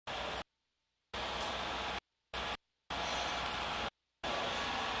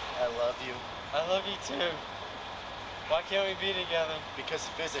love you. I love you too. Why can't we be together? Because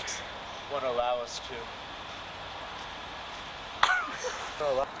physics won't allow us to.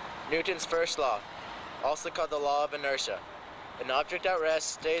 Newton's first law, also called the law of inertia. An object at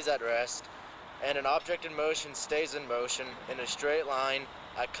rest stays at rest, and an object in motion stays in motion in a straight line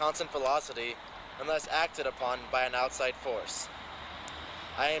at constant velocity unless acted upon by an outside force.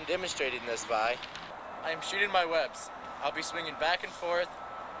 I am demonstrating this by... I am shooting my webs. I'll be swinging back and forth.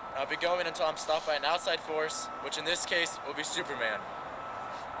 I'll be going until I'm stopped by an outside force, which in this case will be Superman.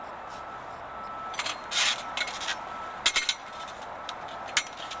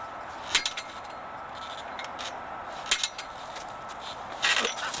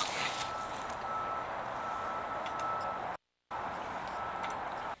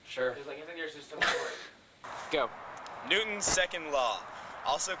 Sure. Go. Newton's second law,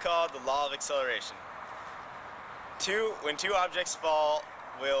 also called the law of acceleration. When two objects fall,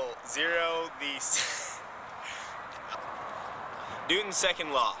 will zero the... Newton's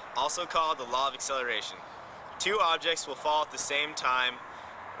second law, also called the law of acceleration. Two objects will fall at the same time,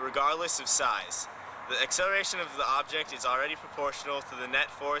 regardless of size. The acceleration of the object is already proportional to the net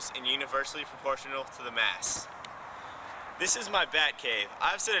force and universally proportional to the mass. This is my bat cave.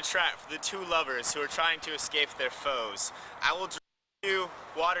 I've set a trap for the two lovers who are trying to escape their foes. I will draw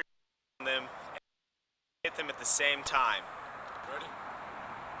water on them and hit them at the same time. Ready?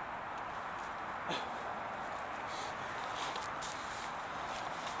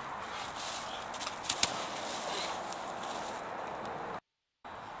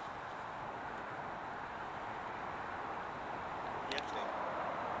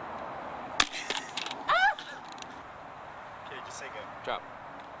 Say go. Drop.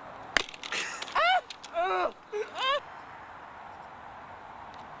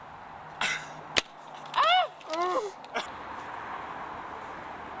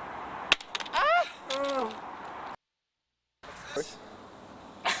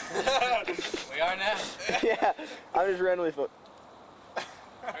 We are now. Yeah, I just randomly flipped.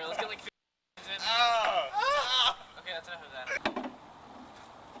 Alright, let's get like 50 in. Okay, that's enough of that.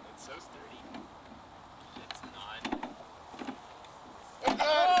 It's so sturdy. It's not.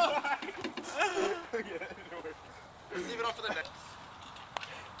 Let's leave it off for the next.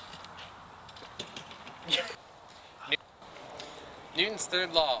 Newton's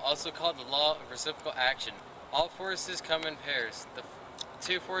third law, also called the law of reciprocal action. All forces come in pairs. The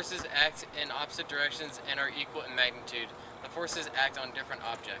two forces act in opposite directions and are equal in magnitude. The forces act on different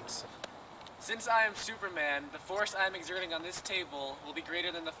objects. Since I am Superman, the force I am exerting on this table will be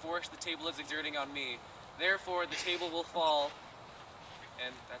greater than the force the table is exerting on me. Therefore, the table will fall,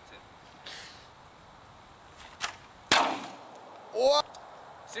 and that's it. What?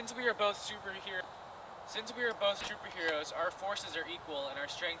 Since we are both superheroes, our forces are equal and our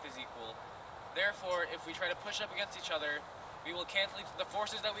strength is equal. Therefore, if we try to push up against each other, we will the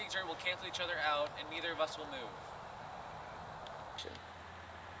forces that we exert will cancel each other out, and neither of us will move.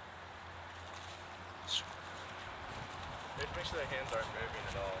 Make sure the hands aren't moving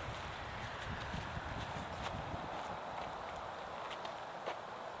at all.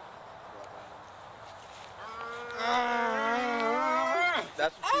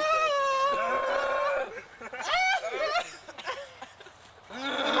 That's what she said.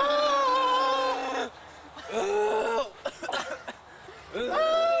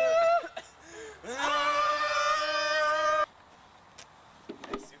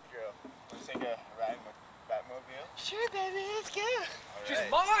 Hey, Supergirl, wanna take a ride in the Batmobile? Sure, baby, let's go. All She's right.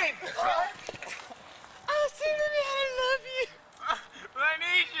 mine! Oh, Superman, I love you. But I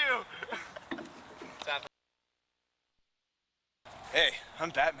need you! Hey,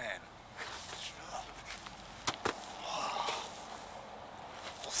 I'm Batman.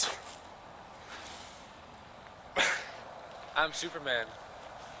 I'm Superman.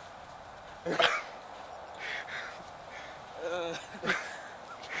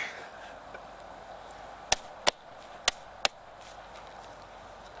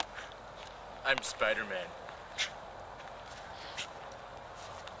 I'm Spider-Man.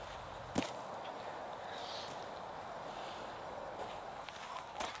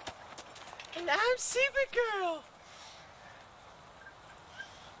 And I'm Supergirl.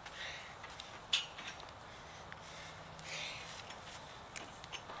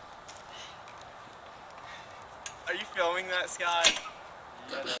 Are you filming that, Sky?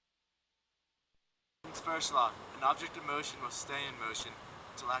 Newton's first law, an object in motion will stay in motion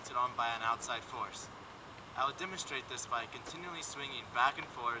until acted on by an outside force. I will demonstrate this by continually swinging back and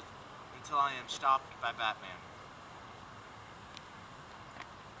forth until I am stopped by Batman.